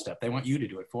take that step. They want you to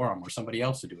do it for them or somebody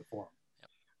else to do it for them.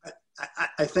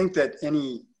 I think that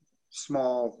any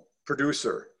small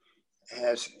producer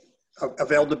has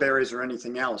of elderberries or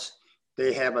anything else,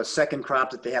 they have a second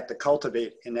crop that they have to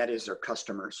cultivate, and that is their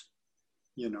customers,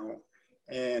 you know,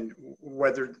 and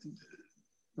whether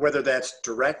that's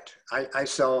direct, I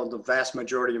sell the vast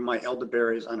majority of my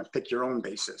elderberries on a pick your own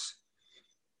basis.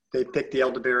 They pick the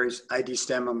elderberries, I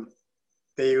destem them,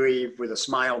 they leave with a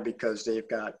smile because they've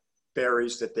got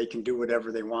berries that they can do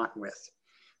whatever they want with.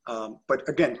 But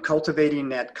again, cultivating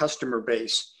that customer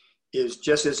base is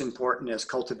just as important as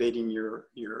cultivating your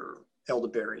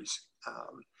elderberries.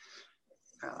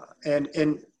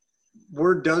 And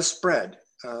word does spread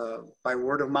by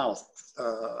word of mouth.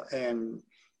 And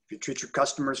if you treat your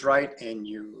customers right and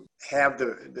you have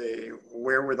the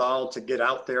wherewithal to get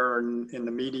out there in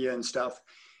the media and stuff,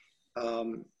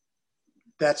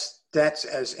 that's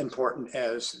as important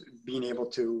as being able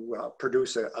to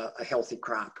produce a healthy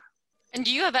crop. And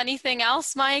do you have anything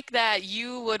else, Mike, that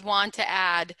you would want to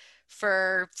add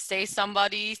for, say,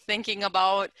 somebody thinking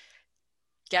about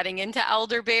getting into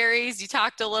elderberries? You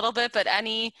talked a little bit, but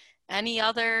any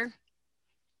other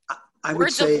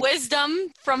words of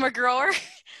wisdom from a grower?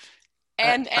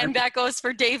 And that goes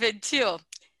for David too.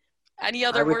 Any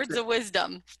other words of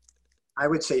wisdom? I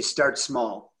would say start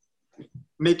small.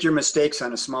 Make your mistakes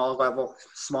on a small level,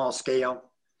 small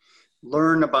scale.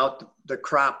 Learn about the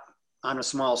crop on a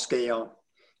small scale.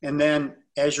 And then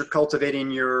as you're cultivating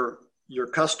your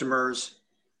customers,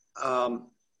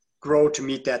 grow to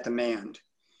meet that demand.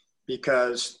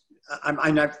 Because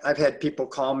I've had people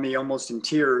call me almost in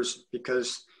tears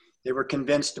because they were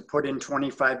convinced to put in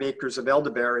 25 acres of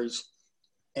elderberries,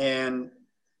 and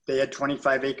they had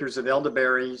 25 acres of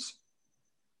elderberries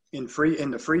in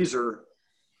the freezer,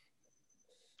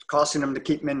 costing them to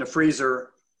keep them in the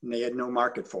freezer, and they had no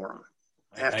market for them.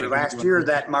 After last year,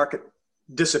 that market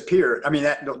disappeared. I mean,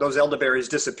 those elderberries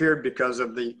disappeared because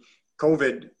of the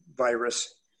COVID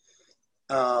virus.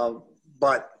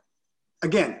 But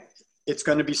again, it's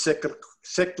going to be cyclical.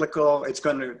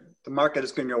 The market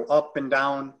is going to go up and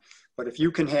down. But if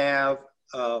you can have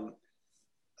a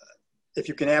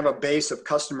base of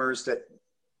customers that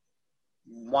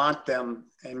want them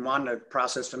and want to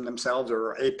process them themselves,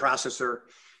 or a processor,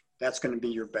 that's going to be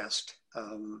your best.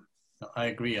 I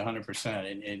agree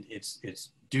 100%. And it's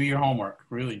do your homework.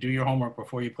 Really do your homework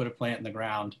before you put a plant in the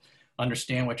ground.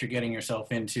 Understand what you're getting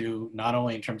yourself into, not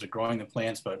only in terms of growing the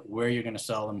plants, but where you're going to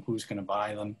sell them, who's going to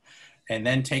buy them, and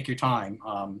then take your time.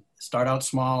 Start out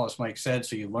small, as Mike said,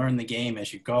 so you learn the game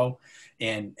as you go,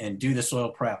 and do the soil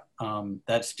prep.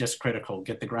 That's just critical.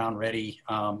 Get the ground ready,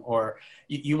 or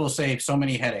you will save so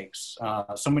many headaches.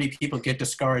 So many people get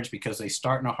discouraged because they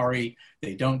start in a hurry.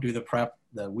 They don't do the prep.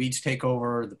 The weeds take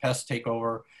over, the pests take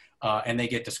over, and they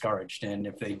get discouraged. And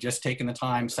if they just taken the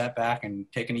time, sat back and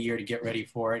taken a year to get ready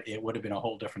for it, it would have been a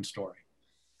whole different story.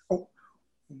 Oh,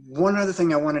 one other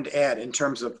thing I wanted to add in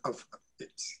terms of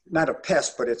it's not a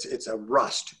pest, but it's a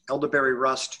rust. Elderberry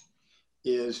rust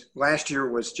last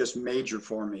year was just major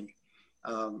for me.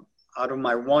 Out of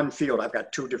my one field, I've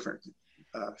got two different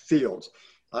fields.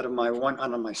 Out of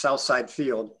my south side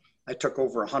field, I took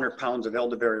over 100 pounds of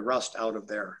elderberry rust out of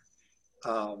there.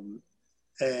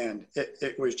 And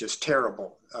it was just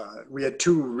terrible. We had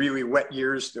two really wet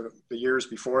years, the years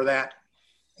before that.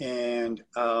 And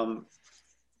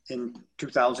in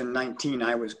 2019,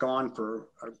 I was gone for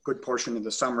a good portion of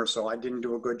the summer, so I didn't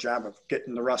do a good job of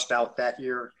getting the rust out that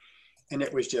year. And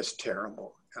it was just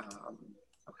terrible.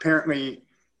 Apparently,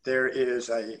 there is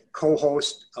a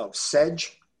co-host of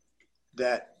sedge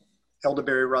that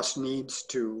elderberry rust needs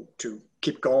to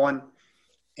keep going.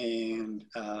 And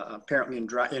apparently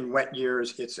in wet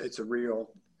years, it's a real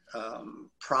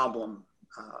problem.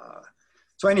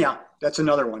 So anyhow, that's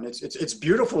another one. It's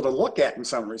beautiful to look at in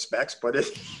some respects, but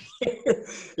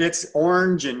it's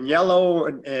orange and yellow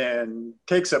and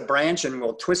takes a branch and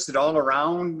will twist it all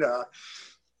around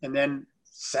and then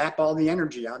sap all the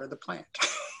energy out of the plant.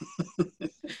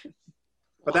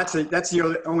 But that's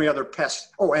the only other pest.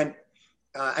 Oh, and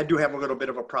I do have a little bit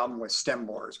of a problem with stem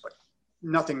borers, but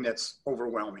nothing that's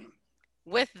overwhelming.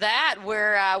 With that,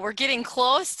 we're getting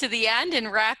close to the end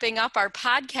and wrapping up our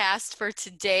podcast for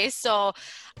today. So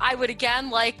I would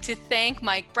again like to thank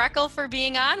Mike Breckel for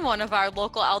being on, one of our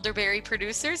local elderberry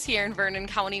producers here in Vernon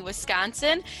County,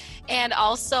 Wisconsin, and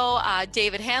also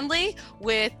David Handley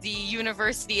with the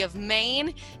University of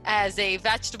Maine as a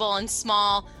vegetable and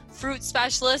small fruit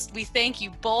specialist. We thank you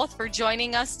both for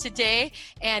joining us today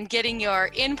and getting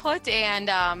your input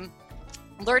and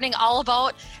learning all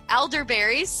about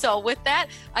elderberries. So with that,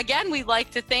 again, we'd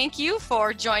like to thank you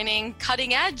for joining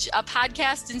Cutting Edge, a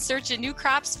podcast in search of new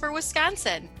crops for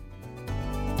Wisconsin.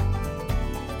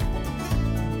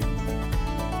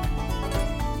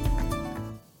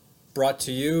 Brought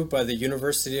to you by the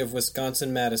University of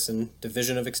Wisconsin-Madison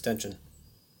Division of Extension.